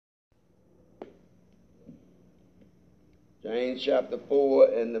James chapter 4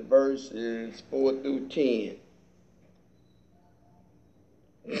 and the verses 4 through 10.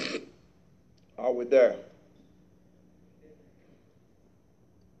 Are we there?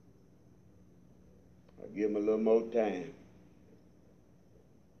 I'll give him a little more time.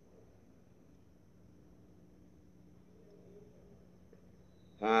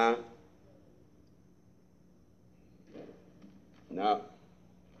 Huh? No.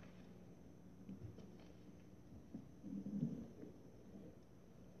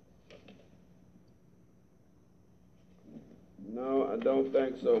 No, I don't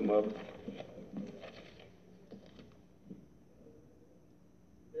think so, Mother.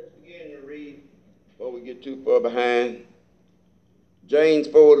 Let's begin to read before we get too far behind. James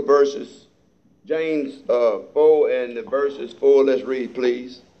 4, the verses. James 4 and the verses 4. Let's read,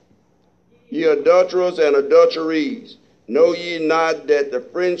 please. Ye adulterers and adulteries, know ye not that the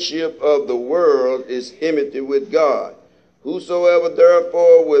friendship of the world is enmity with God? Whosoever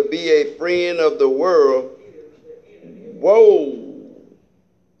therefore will be a friend of the world, whoa!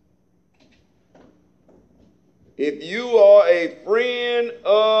 If you are a friend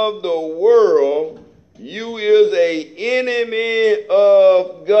of the world, you is a enemy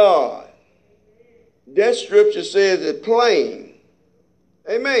of God. That scripture says it plain.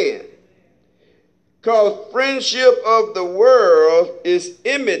 Amen. Because friendship of the world is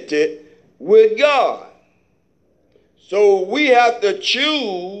enmity with God. So we have to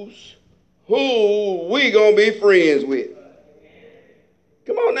choose who we going to be friends with.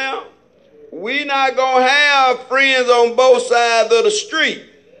 Come on now. We're not going to have friends on both sides of the street.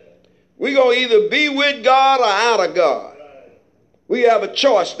 We're going to either be with God or out of God. We have a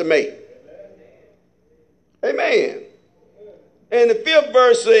choice to make. Amen. And the 5th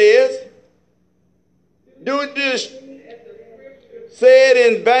verse says, do this said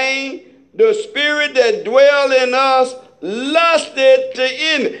in vain, the spirit that dwell in us lusted to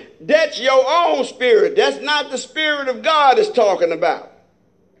envy. That's your own spirit. That's not the spirit of God it's talking about.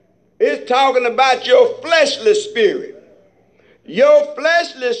 It's talking about your fleshly spirit. Your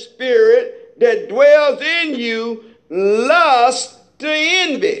fleshly spirit that dwells in you lusts to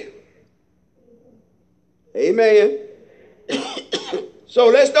envy. Amen. So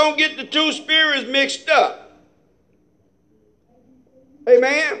let's don't get the two spirits mixed up.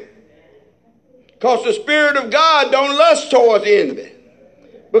 Amen. Because the Spirit of God don't lust towards envy.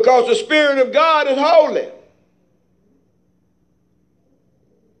 Because the Spirit of God is holy.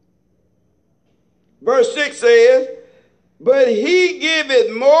 Verse 6 says, but he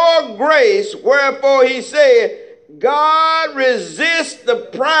giveth more grace, wherefore he said, God resists the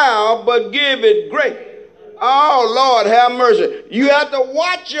proud, but giveth grace. Oh, Lord, have mercy. You have to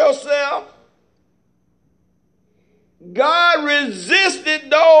watch yourself. God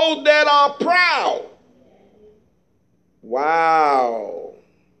resisted those that are proud. Wow.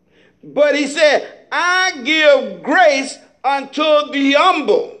 But he said, I give grace unto the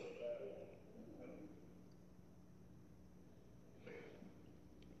humble.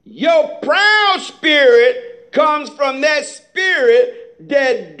 Your proud spirit comes from that spirit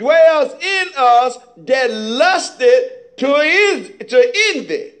that dwells in us that lusted to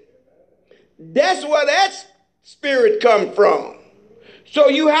envy. That's where that spirit comes from. So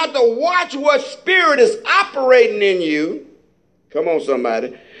you have to watch what spirit is operating in you. Come on,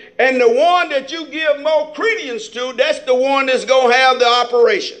 somebody. And the one that you give more credence to, that's the one that's going to have the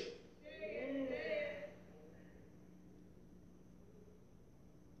operation.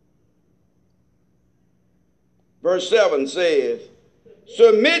 Verse 7 says,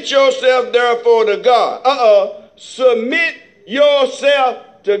 submit yourself therefore to God. Submit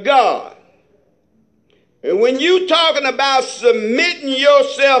yourself to God. And when you talking about submitting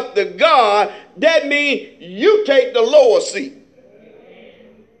yourself to God, that means you take the lower seat.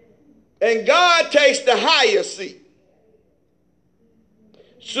 And God takes the higher seat.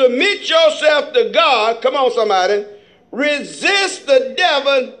 Submit yourself to God. Come on, somebody. Resist the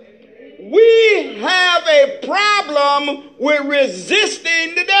devil. We have a problem with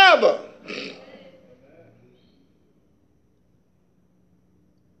resisting the devil.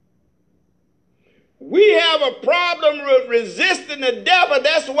 We have a problem with resisting the devil.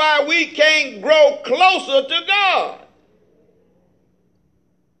 That's why we can't grow closer to God.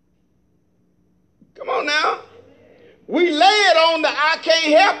 Come on now. We lay it on the I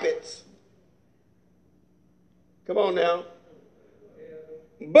can't help it. Come on now.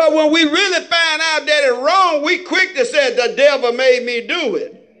 But when we really find out that it's wrong, we quick to say the devil made me do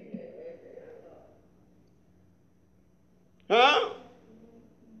it. Huh?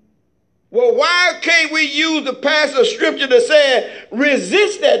 Well, why can't we use the passage of scripture that said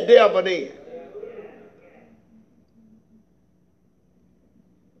resist that devil then?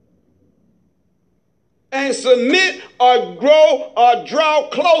 and submit or grow or draw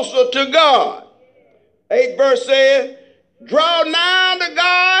closer to God. 8th verse says, draw nigh to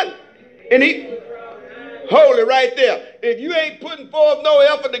God, and he, hold it right there. If you ain't putting forth no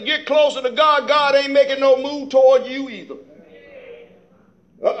effort to get closer to God, God ain't making no move toward you either.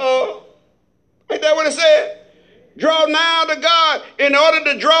 Ain't that what it said? Draw nigh to God. In order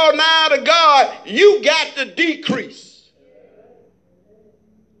to draw nigh to God, you got to decrease.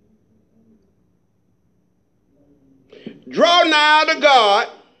 Draw nigh to God,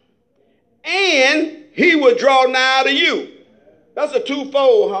 and he will draw nigh to you. That's a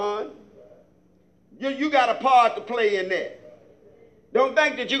twofold, hon. You got a part to play in that. Don't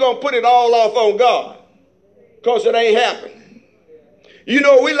think that you're going to put it all off on God, because it ain't happening. You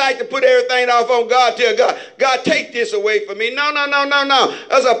know, we like to put everything off on God, tell God, God, take this away from me. No.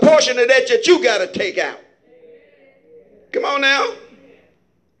 There's a portion of that you got to take out. Come on now.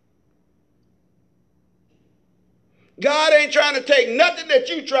 God ain't trying to take nothing that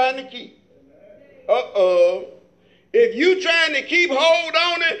you trying to keep. If you trying to keep hold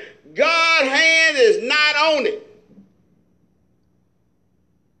on it, God's hand is not on it.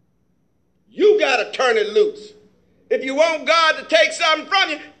 You got to turn it loose. If you want God to take something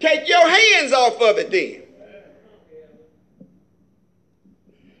from you, take your hands off of it then.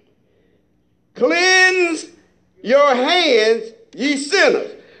 Cleanse your hands, ye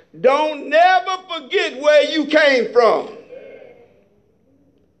sinners. Don't never forget where you came from.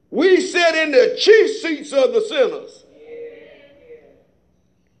 We sit in the chief seats of the sinners.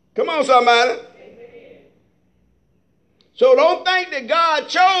 Come on, somebody. So don't think that God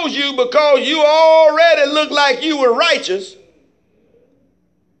chose you because you already look like you were righteous.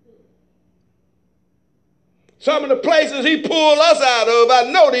 Some of the places he pulled us out of, I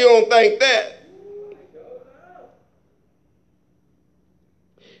know they don't think that.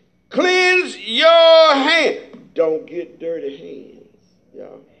 Cleanse your hands. Don't get dirty hands,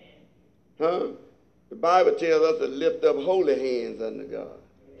 y'all. Huh? The Bible tells us to lift up holy hands unto God.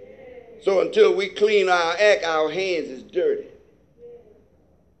 So until we clean our act, our hands is dirty.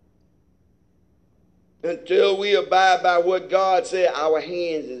 Until we abide by what God said, our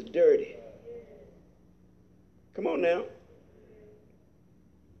hands is dirty. Come on now.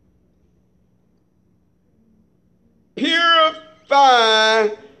 Purify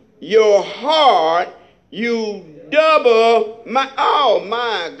your heart, you double my, oh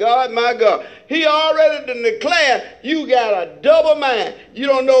my God. He already done declared you got a double mind. You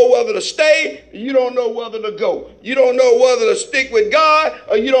don't know whether to stay, you don't know whether to go. You don't know whether to stick with God,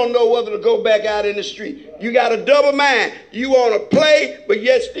 or you don't know whether to go back out in the street. You got a double mind. You want to play, but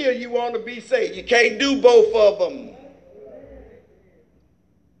yet still you want to be saved. You can't do both of them.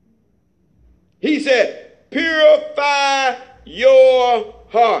 He said, purify your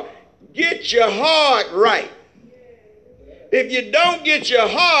heart. Get your heart right. If you don't get your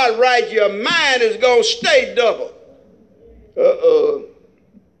heart right, your mind is going to stay double.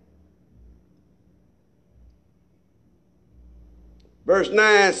 Verse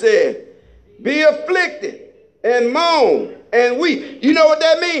 9 says, be afflicted and moan and weep. You know what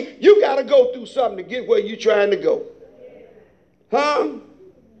that means? You got to go through something to get where you're trying to go. Huh?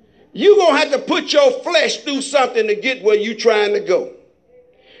 You're going to have to put your flesh through something to get where you're trying to go.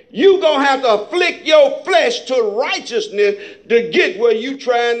 You're going to have to afflict your flesh to righteousness to get where you're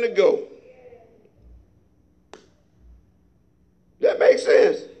trying to go. That makes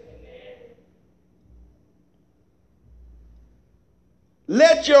sense?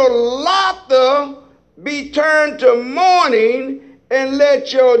 Let your laughter be turned to mourning, and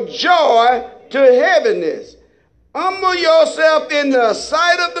let your joy to heaviness. Humble yourself in the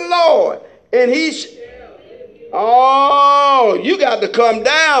sight of the Lord, and he oh, you got to come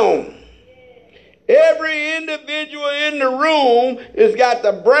down. Every individual in the room has got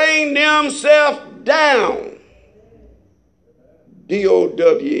to bring themselves down.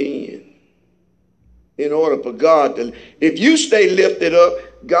 D-O-W-N. In order for God to, if you stay lifted up,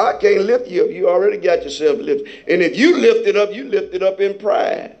 God can't lift you up. You already got yourself lifted. And if you lift it up, you lift it up in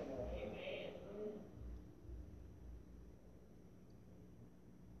pride.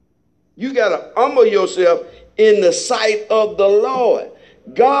 You got to humble yourself in the sight of the Lord.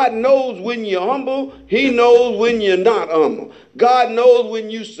 God knows when you're humble. He knows when you're not humble. God knows when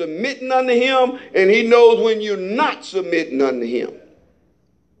you're submitting unto him, and he knows when you're not submitting unto him.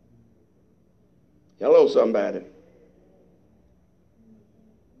 Hello, somebody.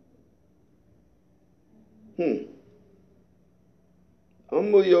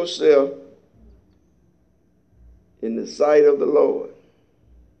 Humble yourself in the sight of the Lord.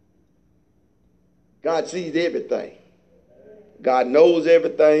 God sees everything. God knows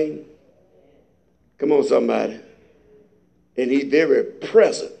everything. Come on, somebody. And he's very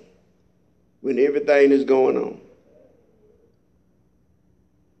present when everything is going on.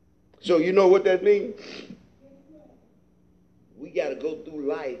 So you know what that means? We got to go through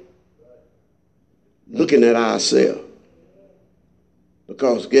life looking at ourselves.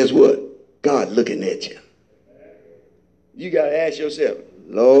 Because guess what? God looking at you. You got to ask yourself,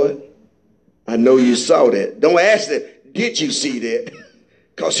 Lord, I know you saw that. Don't ask them, did you see that?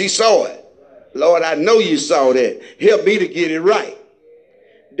 Because he saw it. Lord, I know you saw that. Help me to get it right.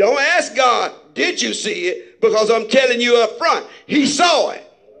 Don't ask God, did you see it? Because I'm telling you up front, he saw it.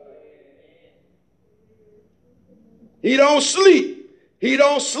 He don't sleep. He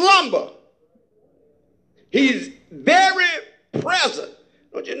don't slumber. He's very present.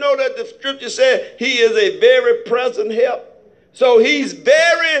 Don't you know that the scripture said he is a very present help? So he's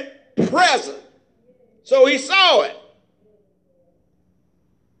very present. So he saw it.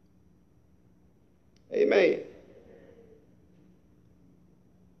 Amen.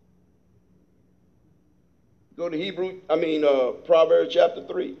 Go to Proverbs chapter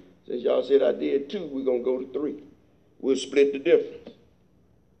 3. Since y'all said I did 2, we're going to go to 3. We'll split the difference.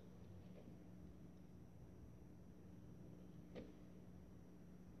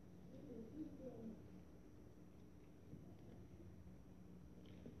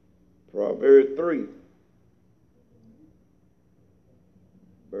 Proverbs 3,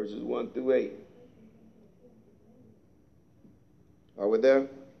 verses 1 through 8. Are we there?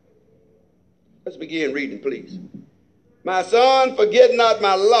 Let's begin reading, please. My son, forget not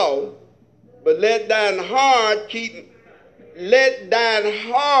my law, but let thy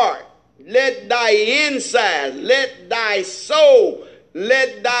inside, let thy soul,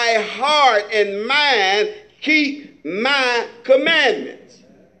 let thy heart and mind keep my commandments.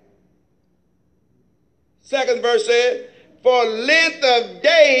 Second verse says, for length of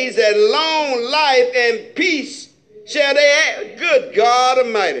days and long life and peace shall they add. Good God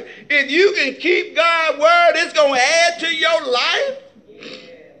Almighty. If you can keep God's word, it's going to add to your life.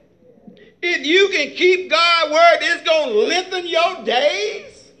 If you can keep God's word, it's going to lengthen your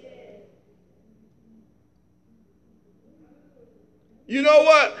days. You know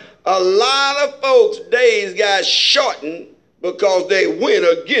what? A lot of folks' days got shortened because they went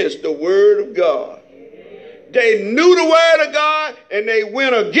against the word of God. They knew the word of God and they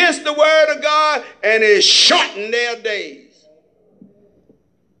went against the word of God and it shortened their days.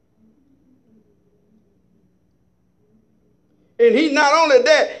 And he not only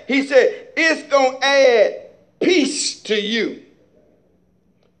that, he said, it's going to add peace to you.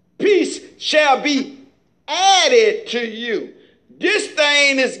 Peace shall be added to you. This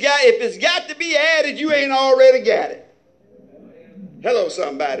thing if it's got to be added, you ain't already got it. Hello,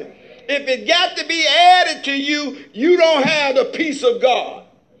 somebody. If it got to be added to you, you don't have the peace of God.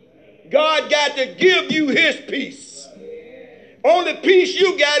 God got to give you his peace. Only peace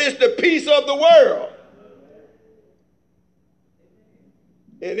you got is the peace of the world.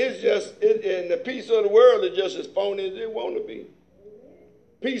 And and the peace of the world is just as phony as it want to be.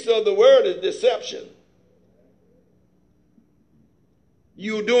 Peace of the world is deception.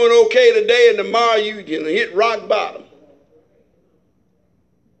 You doing okay today and tomorrow you can hit rock bottom.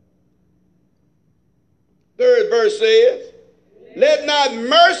 Third verse says, let not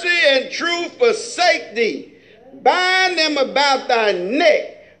mercy and truth forsake thee. Bind them about thy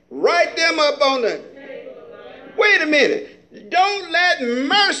neck. Write them up on the... Wait a minute. Don't let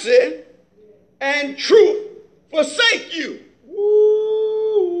mercy and truth forsake you.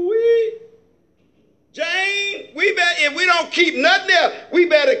 Woo-wee. Jane, if we don't keep nothing else, we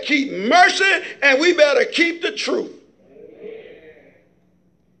better keep mercy and we better keep the truth.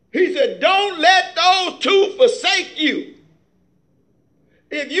 He said, don't let those two forsake you.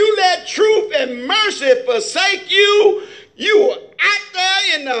 If you let truth and mercy forsake you, you are out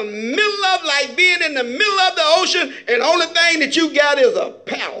there in the middle of, like being in the middle of the ocean, and the only thing that you got is a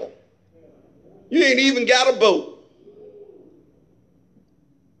paddle. You ain't even got a boat.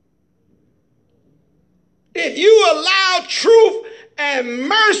 If you allow truth and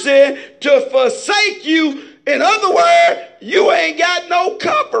mercy to forsake you, in other words, you ain't got no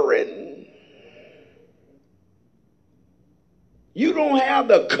covering. You don't have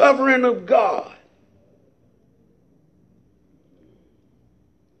the covering of God.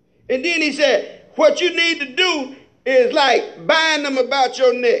 And then he said, what you need to do is like bind them about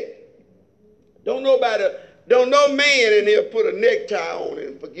your neck. Don't no man in here put a necktie on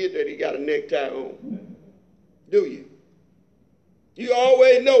and forget that he got a necktie on. Do you? You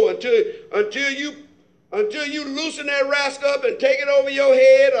always know until you loosen that rascal up and take it over your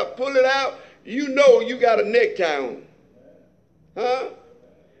head or pull it out, you know you got a necktie on. Huh?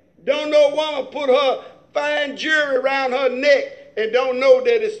 Don't no woman put her fine jewelry around her neck and don't know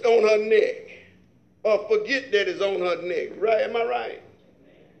that it's on her neck. Or forget that it's on her neck. Right? Am I right?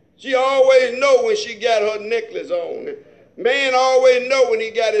 She always know when she got her necklace on. Man always know when he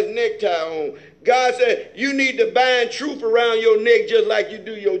got his necktie on. God said, you need to bind truth around your neck just like you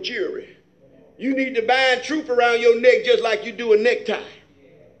do your jewelry. You need to bind truth around your neck just like you do a necktie.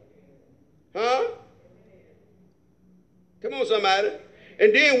 Huh? Come on, somebody.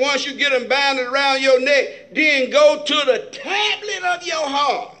 And then once you get them bounded around your neck, then go to the tablet of your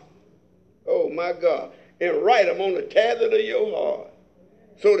heart. Oh, my God. And write them on the tablet of your heart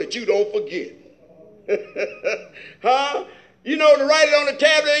so that you don't forget. Huh? You know, to write it on the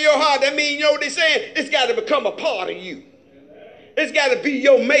tablet of your heart, that means, you know what they're saying? It's got to become a part of you. It's got to be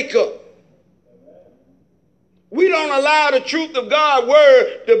your makeup. We don't allow the truth of God's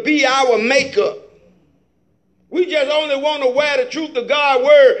word to be our makeup. We just only want to wear the truth of God's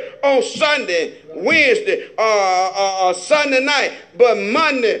word on Sunday, Wednesday, Sunday night. But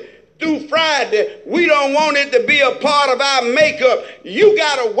Monday through Friday, we don't want it to be a part of our makeup. You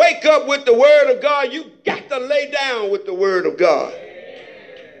got to wake up with the word of God. You got to lay down with the word of God.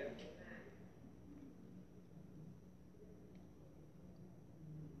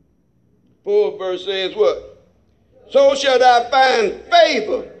 Fourth verse says what? So shall thou find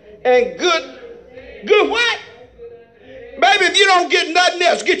favor and good what? Baby, if you don't get nothing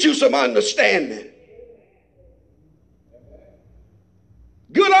else, get you some understanding.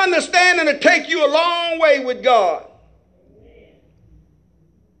 Good understanding will take you a long way with God.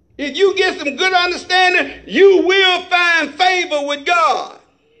 If you get some good understanding, you will find favor with God.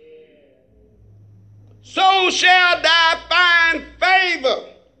 So shall thou find favor.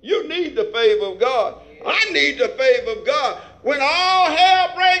 You need the favor of God. I need the favor of God. When all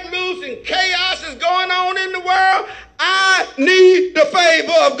hell breaks loose and chaos is going on in the world, I need the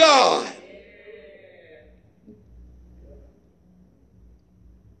favor of God.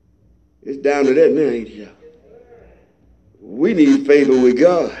 It's down to that now, ain't it? We need favor with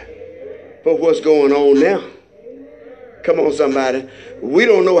God for what's going on now. Come on, somebody. We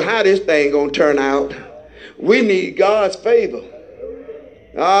don't know how this thing gonna turn out. We need God's favor.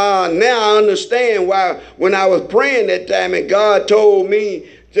 Now I understand why when I was praying that time and God told me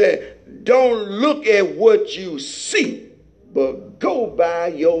that don't look at what you see, but go by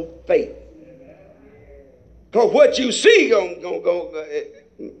your faith. Because what you see gonna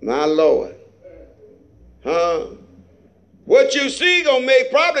my Lord. Huh? What you see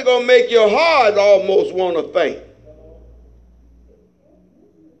probably gonna make your heart almost want to faint.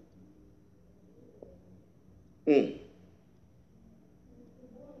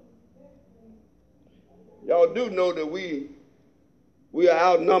 Y'all do know that we are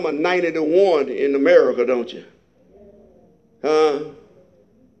outnumbered 90-1 in America, don't you? Huh?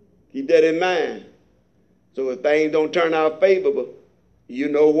 Keep that in mind. So if things don't turn out favorable, you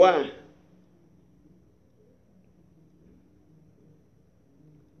know why.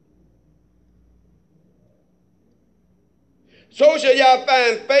 So shall y'all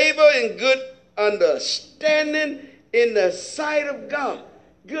find favor and good understanding in the sight of God.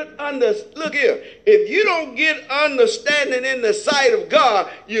 Look here. If you don't get understanding in the sight of God,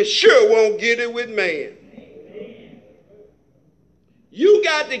 you sure won't get it with man. You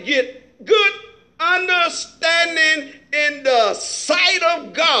got to get good understanding in the sight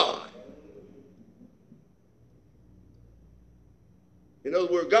of God. In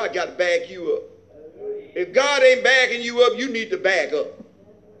other words, God got to back you up. If God ain't backing you up, you need to back up.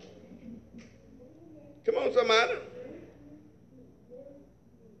 Come on, somebody.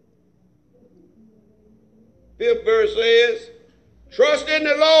 Fifth verse says, trust in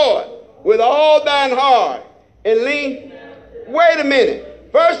the Lord with all thine heart and lean. Wait a minute.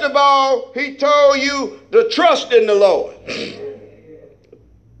 First of all, he told you to trust in the Lord.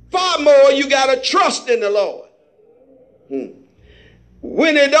 Far more, you got to trust in the Lord.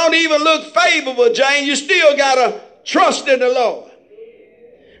 When it don't even look favorable, Jane, you still got to trust in the Lord.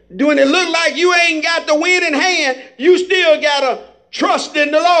 When it look like you ain't got the win in hand, you still got to trust in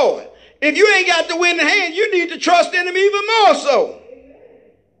the Lord. If you ain't got the win in hand, you need to trust in him even more so.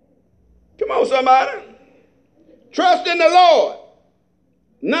 Come on, somebody. Trust in the Lord.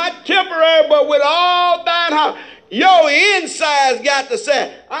 Not temporary, but with all thine heart. Your insides got to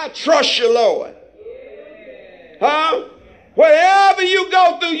say, I trust you, Lord. Huh? Whatever you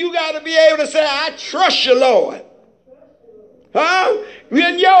go through, you got to be able to say, I trust you, Lord. Huh?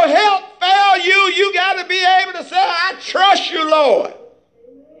 When your health fail you, you got to be able to say, I trust you, Lord.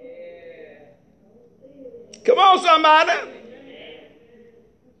 Come on, somebody.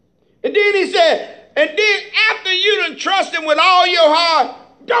 And then he said, and then after you done trust him with all your heart,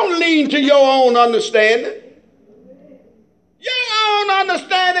 Don't lean to your own understanding. Your own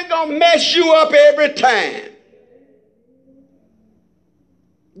understanding gonna mess you up every time.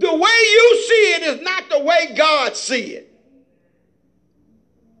 The way you see it is not the way God see it.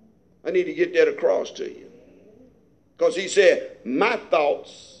 I need to get that across to you. Because he said, my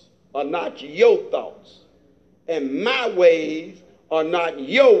thoughts are not your thoughts. And my ways are not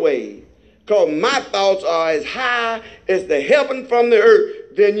your ways. Because my thoughts are as high as the heaven from the earth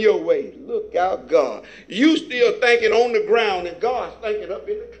than your ways. Look out, God. You still thinking on the ground and God's thinking up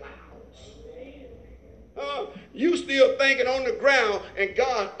in the clouds. You still thinking on the ground and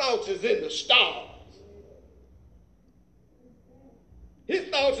God's thoughts is in the stars. His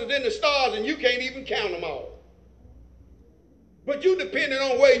thoughts is in the stars and you can't even count them all. But you depending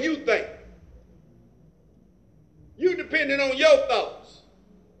on where you think. You depending on your thoughts.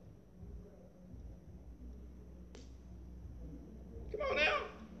 Come on now.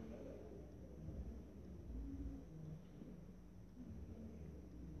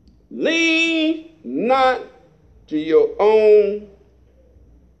 Lean not to your own,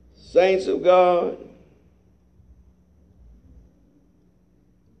 saints of God.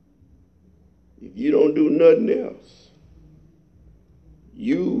 If you don't do nothing else,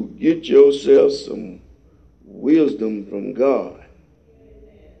 you get yourself some wisdom from God.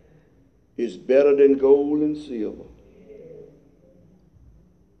 It's better than gold and silver.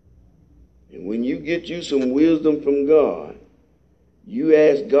 And when you get you some wisdom from God, you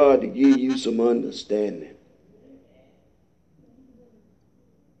ask God to give you some understanding.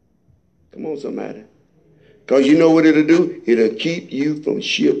 Come on, somebody. Because you know what it'll do? It'll keep you from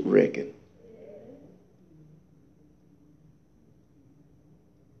shipwrecking.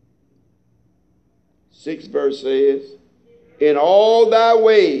 Sixth verse says, in all thy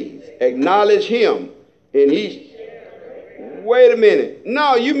ways acknowledge him, and he... Wait a minute.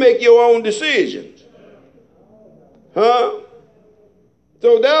 No, you make your own decisions. Huh?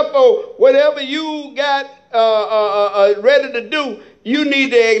 So therefore, whatever you got ready to do, you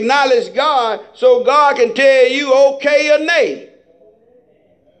need to acknowledge God so God can tell you okay or nay.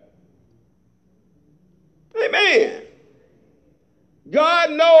 Amen.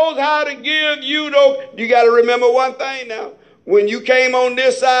 God knows how to give you those. You got to remember one thing now. When you came on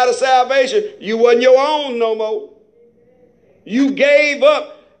this side of salvation, you wasn't your own no more. You gave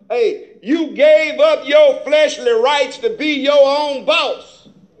up. Hey, you gave up your fleshly rights to be your own boss.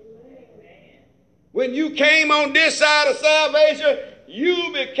 When you came on this side of salvation,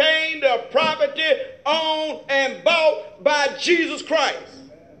 you became the property owned and bought by Jesus Christ.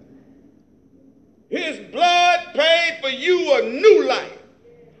 His blood paid for you a new life,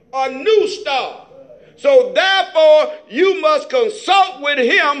 a new start. So therefore, you must consult with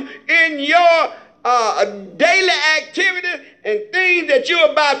him in your daily activity and things that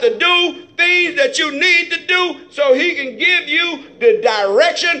you're about to do, things that you need to do, so he can give you the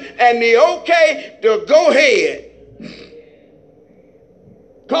direction and the okay to go ahead.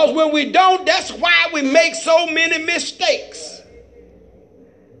 Because when we don't, that's why we make so many mistakes.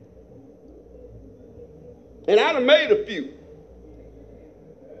 And I done made a few.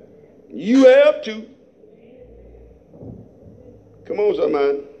 You have too. Come on,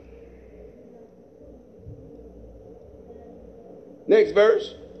 somebody. Next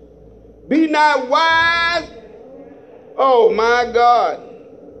verse. Be not wise. Oh, my God.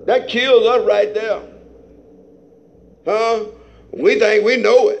 That kills us right there. Huh? We think we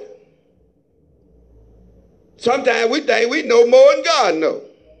know it. Sometimes we think we know more than God knows.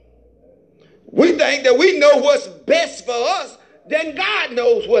 We think that we know what's best for us than God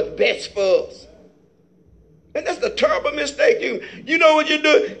knows what's best for us. And that's a terrible mistake. You know what you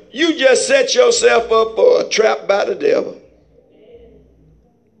do? You just set yourself up for a trap by the devil.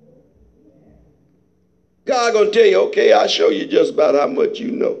 God gonna tell you, okay, I'll show you just about how much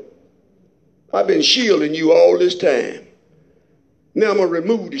you know. I've been shielding you all this time. Now I'm gonna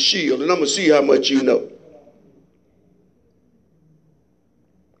remove the shield and I'm gonna see how much you know.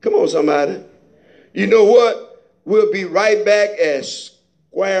 Come on, somebody. You know what? We'll be right back at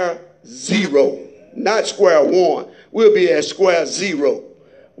square zero. Not square one. We'll be at square zero.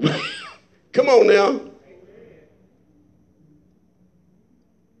 Come on now.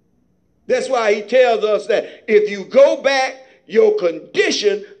 That's why he tells us that if you go back, your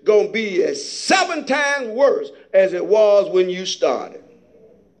condition going to be as 7 times worse as it was when you started.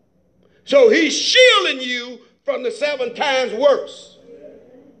 So he's shielding you from the 7 times worse.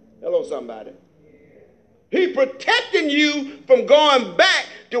 Hello, somebody. He's protecting you from going back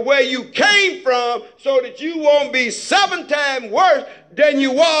to where you came from so that you won't be 7 times worse than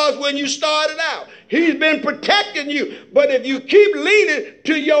you was when you started out. He's been protecting you. But if you keep leaning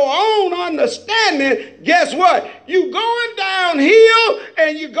to your own understanding, guess what? You're going downhill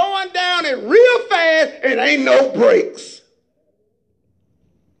and you're going down it real fast and ain't no brakes.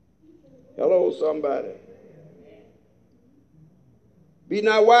 Hello, somebody. Be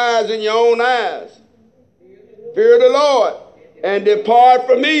not wise in your own eyes. Fear the Lord and depart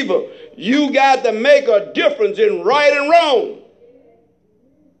from evil. You got to make a difference in right and wrong.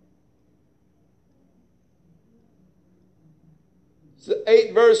 So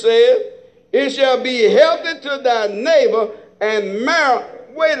 8th verse says, it shall be healthy to thy neighbor and marrow.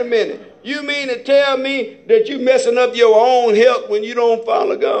 Wait a minute. You mean to tell me that you messing up your own health when you don't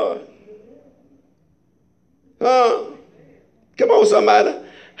follow God? Huh? Come on, somebody.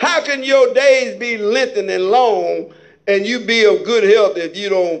 How can your days be lengthened and long and you be of good health if you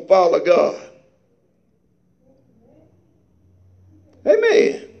don't follow God?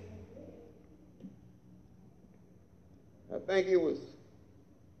 Amen. I think it was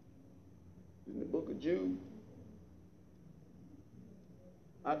in the book of Jude.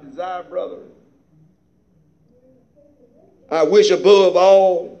 I desire, brethren, I wish above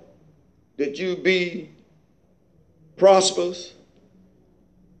all that you be prosperous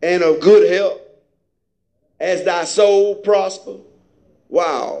and of good health as thy soul prosper.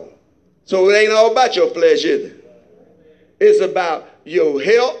 Wow. So it ain't all about your flesh, is it? It's about your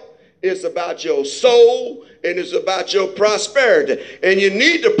health. It's about your soul. And it's about your prosperity. And you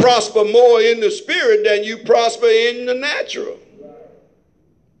need to prosper more in the spirit than you prosper in the natural.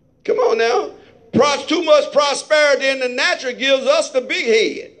 Come on now. Too much prosperity in the natural gives us the big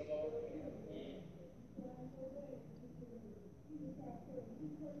head.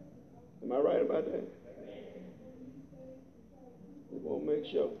 Am I right about that? We won't make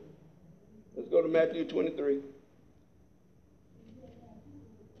sure. Let's go to Matthew 23.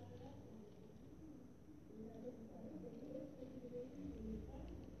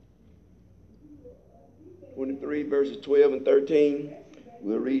 Verses 12 and 13.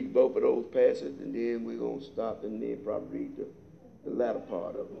 We'll read both of those passages and then we're going to stop and then probably read the latter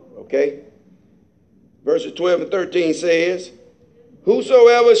part of it. Okay? Verses 12 and 13 says,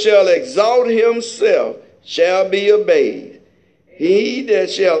 whosoever shall exalt himself shall be obeyed. He that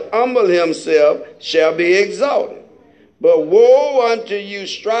shall humble himself shall be exalted. But woe unto you,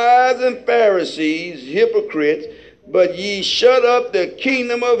 scribes and Pharisees, hypocrites, but ye shut up the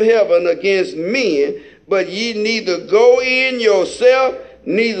kingdom of heaven against men, but ye neither go in yourself,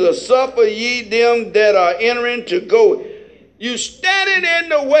 neither suffer ye them that are entering to go. You standing in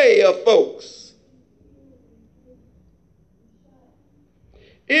the way of folks.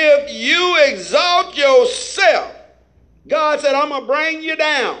 If you exalt yourself, God said, I'm going to bring you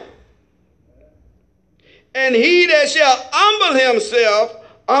down. And he that shall humble himself,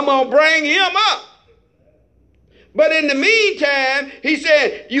 I'm going to bring him up. But in the meantime, he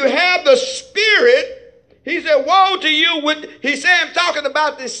said, you have the spirit. He said, woe to you. He said, I'm talking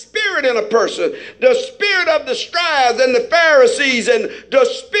about the spirit in a person. The spirit of the scribes and the Pharisees and the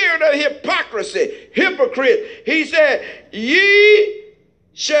spirit of hypocrisy, hypocrite. He said, ye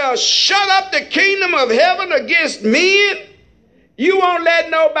shall shut up the kingdom of heaven against men. You won't let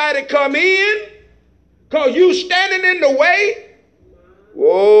nobody come in because you standing in the way.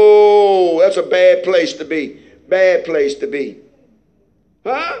 Whoa, that's a bad place to be. Bad place to be.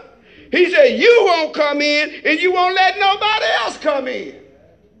 Huh? He said, you won't come in and you won't let nobody else come in.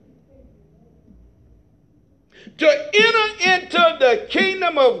 To enter into the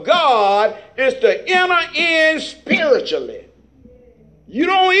kingdom of God is to enter in spiritually. You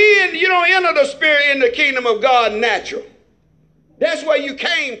don't enter the spirit in the kingdom of God natural. That's where you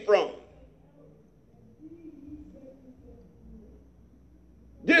came from.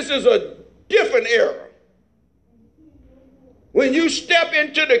 This is a different era. When you step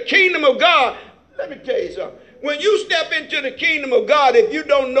into the kingdom of God, let me tell you something. When you step into the kingdom of God, if you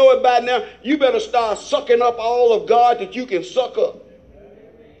don't know it by now, you better start sucking up all of God that you can suck up.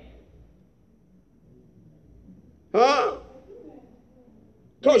 Huh?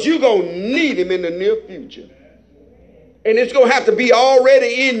 Because you're going to need him in the near future. And it's going to have to be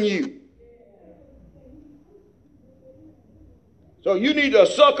already in you. So you need to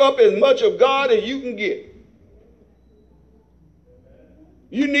suck up as much of God as you can get.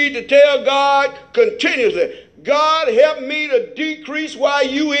 You need to tell God continuously, God, help me to decrease while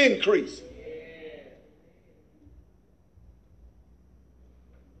you increase.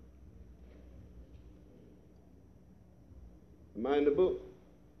 Am I in the book?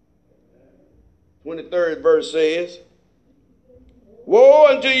 23rd verse says, woe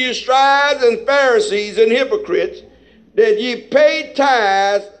unto you, scribes and Pharisees and hypocrites, that ye pay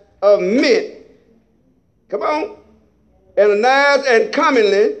tithes of mint, come on, and anise and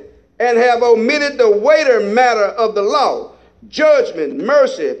commonly, and have omitted the weightier matter of the law, judgment,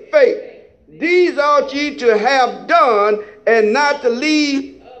 mercy, faith. These ought ye to have done, and not to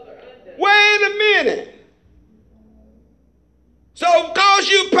leave. Wait a minute. So because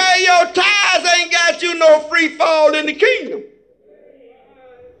you pay your tithes ain't got you no free fall in the kingdom.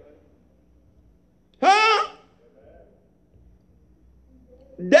 Huh?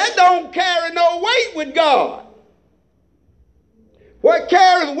 That don't carry no weight with God. What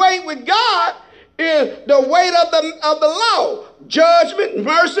carries weight with God is the weight of the law, judgment,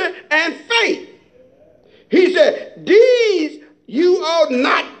 mercy, and faith. He said, these you ought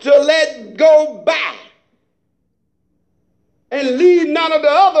not to let go by, and leave none of the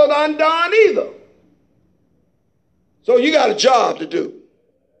others undone either. So you got a job to do.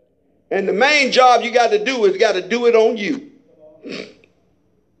 And the main job you got to do is got to do it on you.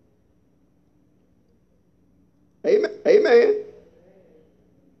 Amen. Amen.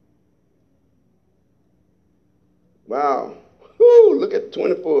 Wow. Woo, look at the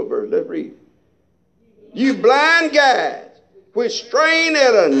 24th verse. Let's read. You blind guides, which strain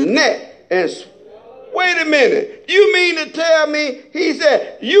at a net and... Wait a minute. You mean to tell me, he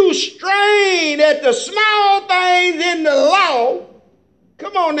said, you strain at the small things in the law.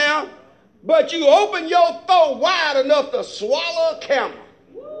 Come on now. But you open your throat wide enough to swallow a camel.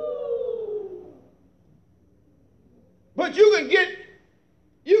 But you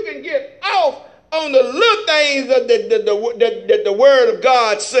can get off on the little things that the word of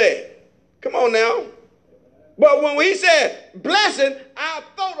God said. Come on now. But when he said blessing, our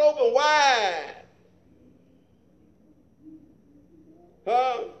throat open wide.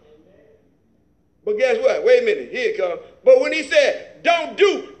 Huh? But guess what? Wait a minute. Here it comes. But when he said don't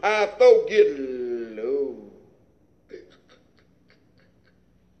do, our throat get low.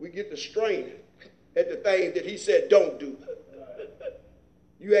 We get the strain at the things that he said don't do.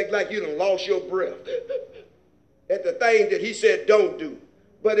 You act like you done lost your breath at the things that he said don't do.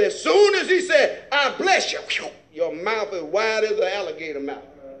 But as soon as he said, I bless you, your mouth is wide as an alligator mouth.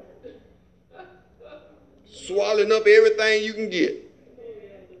 Swallowing up everything you can get.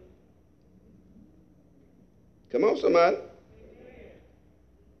 Come on, somebody.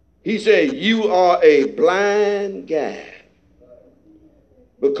 He said, you are a blind guy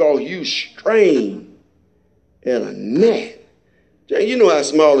because you strain at a gnat. You know how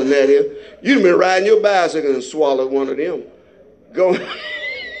small a gnat is. You've been riding your bicycle and swallowed one of them. Go.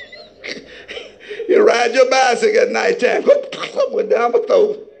 You ride your bicycle at nighttime. Went down my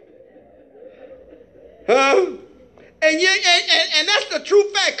throat. Huh? And that's the true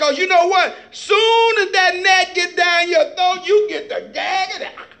fact, because you know what? Soon as that gnat get down your throat, you get the gagging,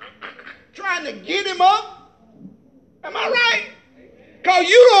 trying to get him up. Am I right? Because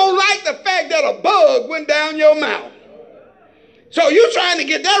you don't like the fact that a bug went down your mouth. So you're trying to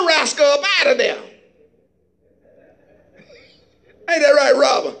get that rascal up out of there. Ain't that right,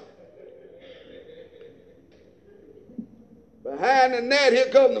 Robert? Behind the gnat, here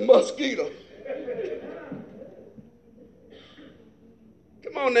comes the mosquito.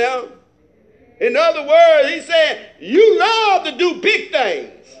 Come on now. In other words, he said, you love to do big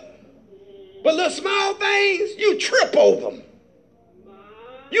things. But little small things, you trip over them.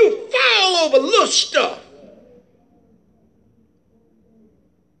 You fall over little stuff.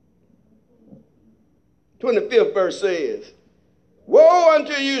 The 25th verse says, woe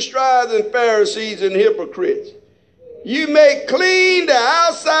unto you, scribes and Pharisees and hypocrites! You may clean the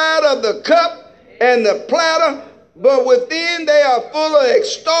outside of the cup and the platter, but within they are full of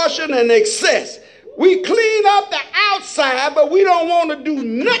extortion and excess. We clean up the outside, but we don't want to do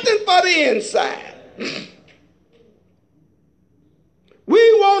nothing for the inside.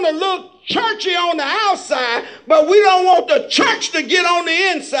 We want to look churchy on the outside, but we don't want the church to get on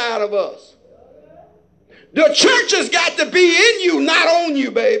the inside of us. The church has got to be in you, not on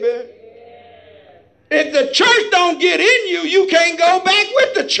you, baby. If the church don't get in you, you can't go back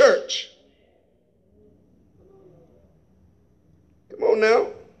with the church. Come on now.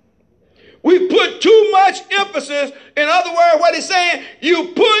 We put too much emphasis. In other words, what he's saying,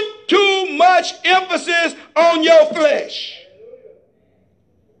 you put too much emphasis on your flesh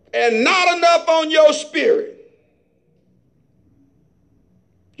and not enough on your spirit.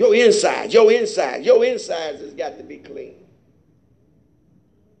 Your insides has got to be clean.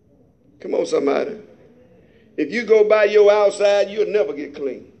 Come on, somebody. If you go by your outside, you'll never get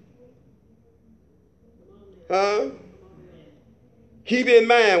clean. Huh? Keep in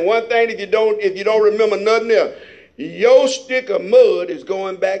mind one thing, if you don't remember nothing else, your stick of mud is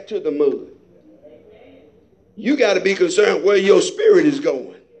going back to the mud. You got to be concerned where your spirit is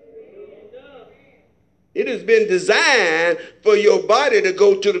going. It has been designed for your body to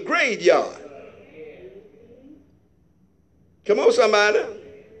go to the graveyard. Come on, somebody.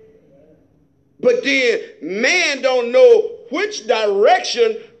 But then man don't know which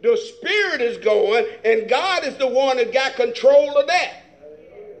direction the spirit is going, and God is the one that got control of that.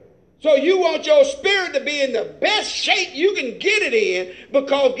 So you want your spirit to be in the best shape you can get it in,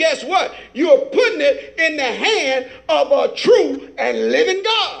 because guess what? You're putting it in the hand of a true and living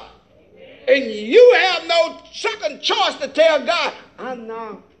God. And you have no second choice to tell God, I don't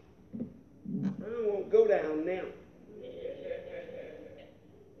want to go down now.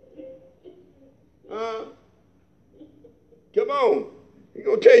 Come on. He's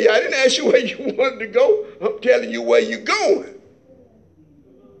going to tell you, I didn't ask you where you wanted to go. I'm telling you where you're going.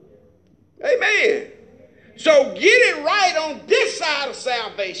 Amen. So get it right on this side of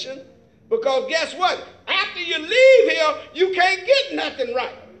salvation, because guess what? After you leave here, you can't get nothing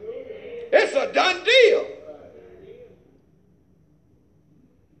right. It's a done deal.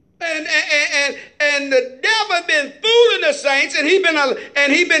 And the devil been fooling the saints, and he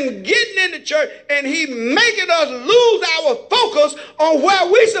been getting in the church, and he making us lose our focus on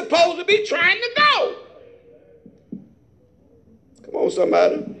where we're supposed to be trying to go. Come on,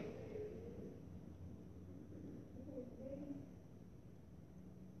 somebody.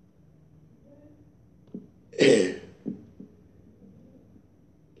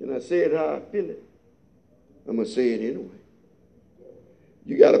 Can I say it how I feel it? I'm going to say it anyway.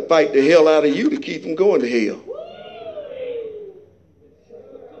 You got to fight the hell out of you to keep them going to hell.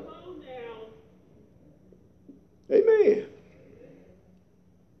 Come on now. Amen.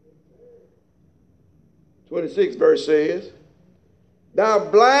 26th verse says, Thou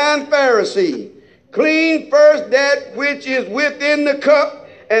blind Pharisee, clean first that which is within the cup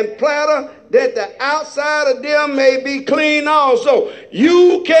and platter, that the outside of them may be clean also.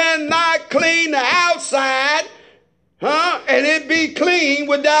 You cannot clean the outside, and it be clean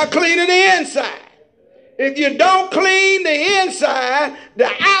without cleaning the inside. If you don't clean the inside, the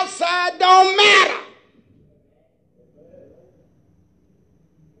outside don't matter.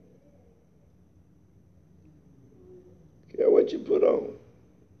 Care what you put on.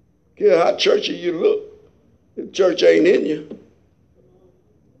 Care how churchy you look. If church ain't in you,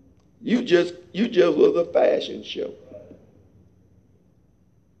 you just was a fashion show.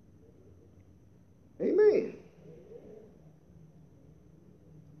 Amen.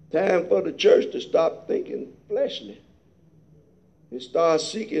 Time for the church to stop thinking fleshly and start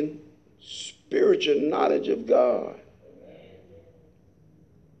seeking spiritual knowledge of God.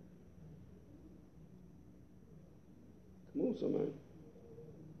 Come on, somebody.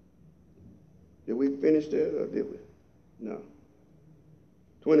 Did we finish that or did we? No.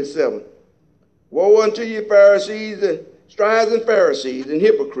 27. Woe unto you, Pharisees, and scribes and Pharisees, and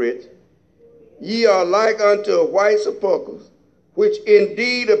hypocrites! Ye are like unto white sepulchres, which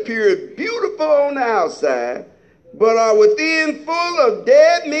indeed appear beautiful on the outside, but are within full of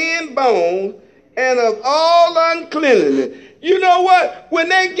dead men's bones and of all uncleanliness. You know what? When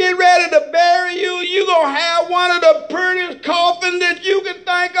they get ready to bury you, you're going to have one of the prettiest coffins that you can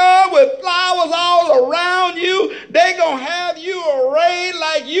think of with flowers all around you. They're going to have you arrayed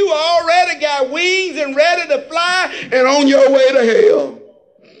like you already got wings and ready to fly and on your way to hell.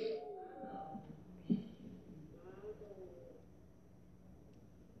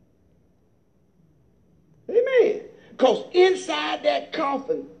 Amen. Because inside that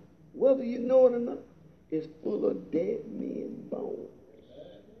coffin, whether you know it or not, is full of dead men's bones.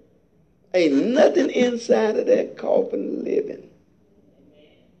 Ain't nothing inside of that coffin living.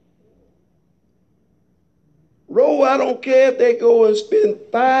 Roe, I don't care if they go and spend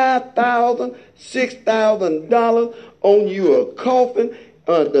 $5,000, $6,000 on you a coffin.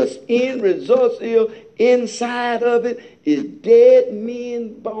 The end result is inside of it is dead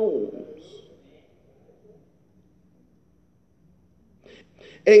men's bones.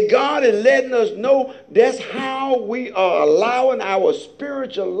 And God is letting us know that's how we are allowing our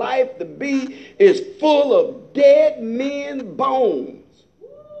spiritual life to be, is full of dead men's bones.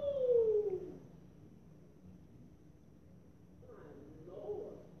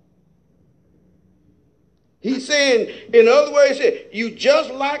 He's saying, in other words, you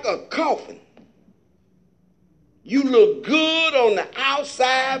just like a coffin. You look good on the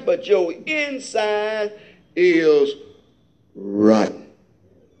outside, but your inside is rotten.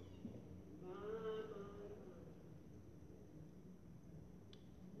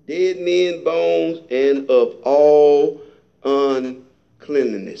 Dead men's bones and of all uncleanness.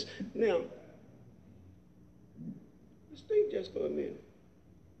 cleanliness. Now, let's think just for a minute.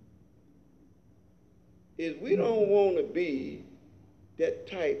 Is we don't want to be that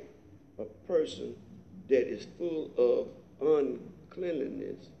type of person that is full of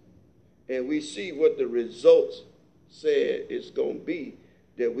uncleanliness, and we see what the results said it's going to be,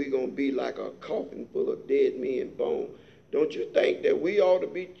 that we're going to be like a coffin full of dead men bone. Don't you think that we ought to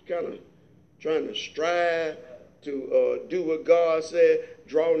be kind of trying to strive to do what God said?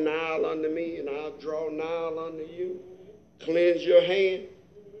 Draw nigh unto me, and I'll draw nigh unto you. Cleanse your hand.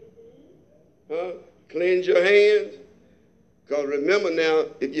 Cleanse your hands. Because remember now,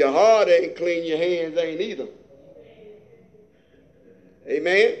 if your heart ain't clean, your hands ain't either.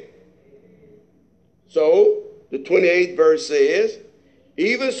 Amen? So, the 28th verse says,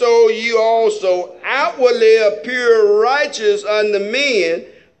 even so you also outwardly appear righteous unto men,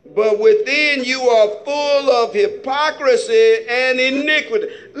 but within you are full of hypocrisy and iniquity.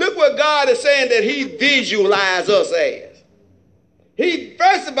 Look what God is saying that he visualizes us as.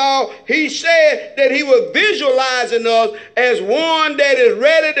 First of all, he said that he was visualizing us as one that is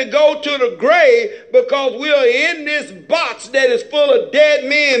ready to go to the grave because we are in this box that is full of dead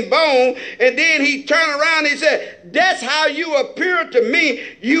men bone. And then he turned around and he said, that's how you appear to me.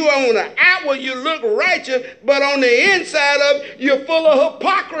 You on the outward, you look righteous, but on the inside of you're full of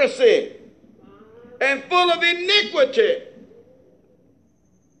hypocrisy and full of iniquity.